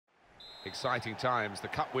Exciting times. The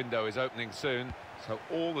cup window is opening soon, so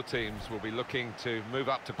all the teams will be looking to move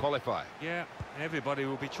up to qualify. Yeah, everybody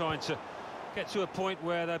will be trying to get to a point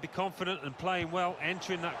where they'll be confident and playing well,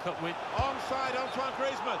 entering that cup win. Onside, Antoine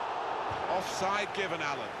Griezmann. Offside given,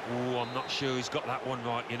 Alan. Oh, I'm not sure he's got that one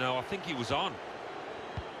right, you know. I think he was on.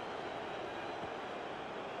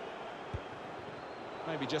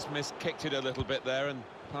 Maybe just kicked it a little bit there, and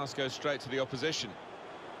pass goes straight to the opposition.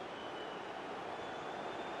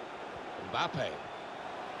 Mbappe.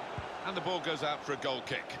 And the ball goes out for a goal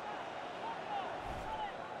kick.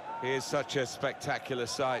 He is such a spectacular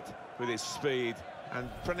sight with his speed and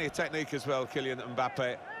plenty of technique as well, Kylian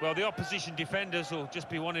Mbappe. Well, the opposition defenders will just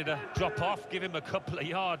be wanting to drop off, give him a couple of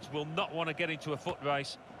yards, will not want to get into a foot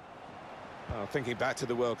race. Well, thinking back to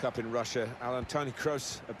the World Cup in Russia, Alan, Toni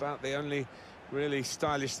Kroos, about the only really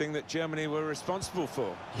stylish thing that Germany were responsible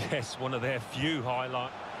for. Yes, one of their few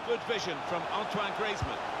highlights. Good vision from Antoine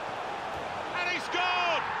Griezmann. And he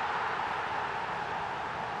scored!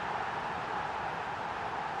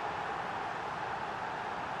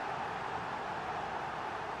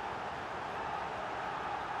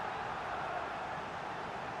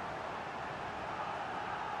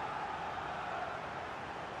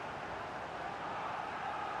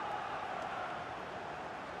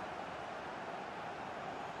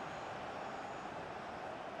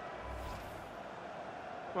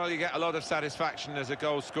 Well, you get a lot of satisfaction as a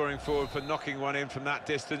goal-scoring forward for knocking one in from that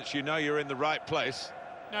distance. You know you're in the right place.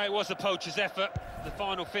 No, it was a poacher's effort. The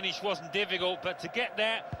final finish wasn't difficult, but to get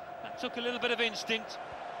there, that took a little bit of instinct.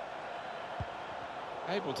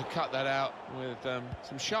 Able to cut that out with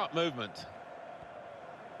some sharp movement.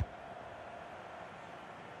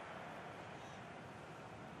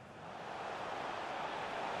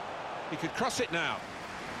 He could cross it now.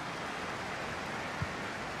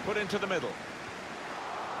 Put into the middle.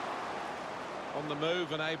 On the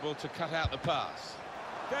move and able to cut out the pass.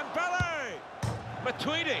 Dembele!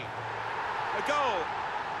 Matuidi! A goal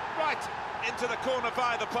right into the corner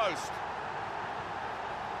via the post.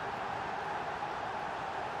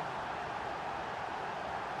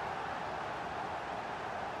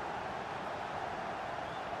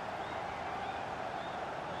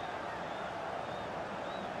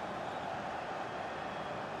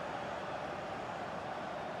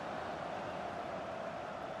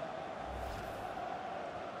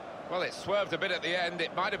 Well, it swerved a bit at the end.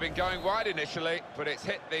 It might have been going wide initially, but it's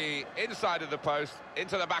hit the inside of the post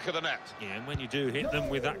into the back of the net. Yeah, and when you do hit them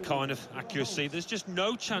with that kind of accuracy, there's just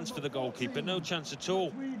no chance for the goalkeeper, no chance at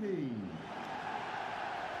all.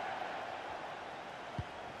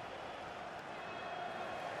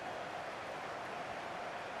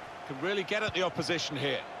 Can really get at the opposition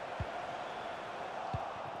here.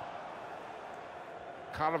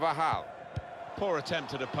 Carvajal. Poor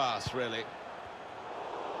attempt at a pass, really.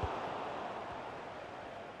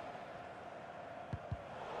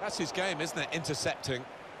 That's his game, isn't it? Intercepting.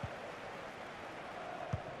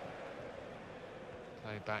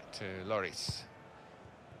 Play back to Lloris.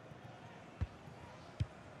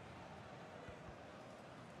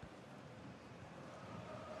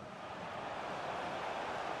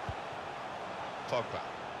 Pogba.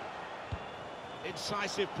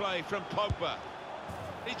 Incisive play from Pogba.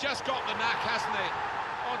 He just got the knack, hasn't he?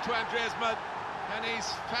 On to Griezmann, and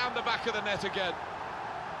he's found the back of the net again.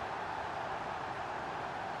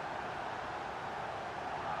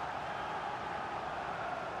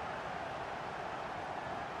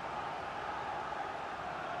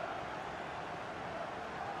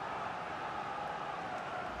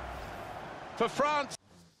 For France.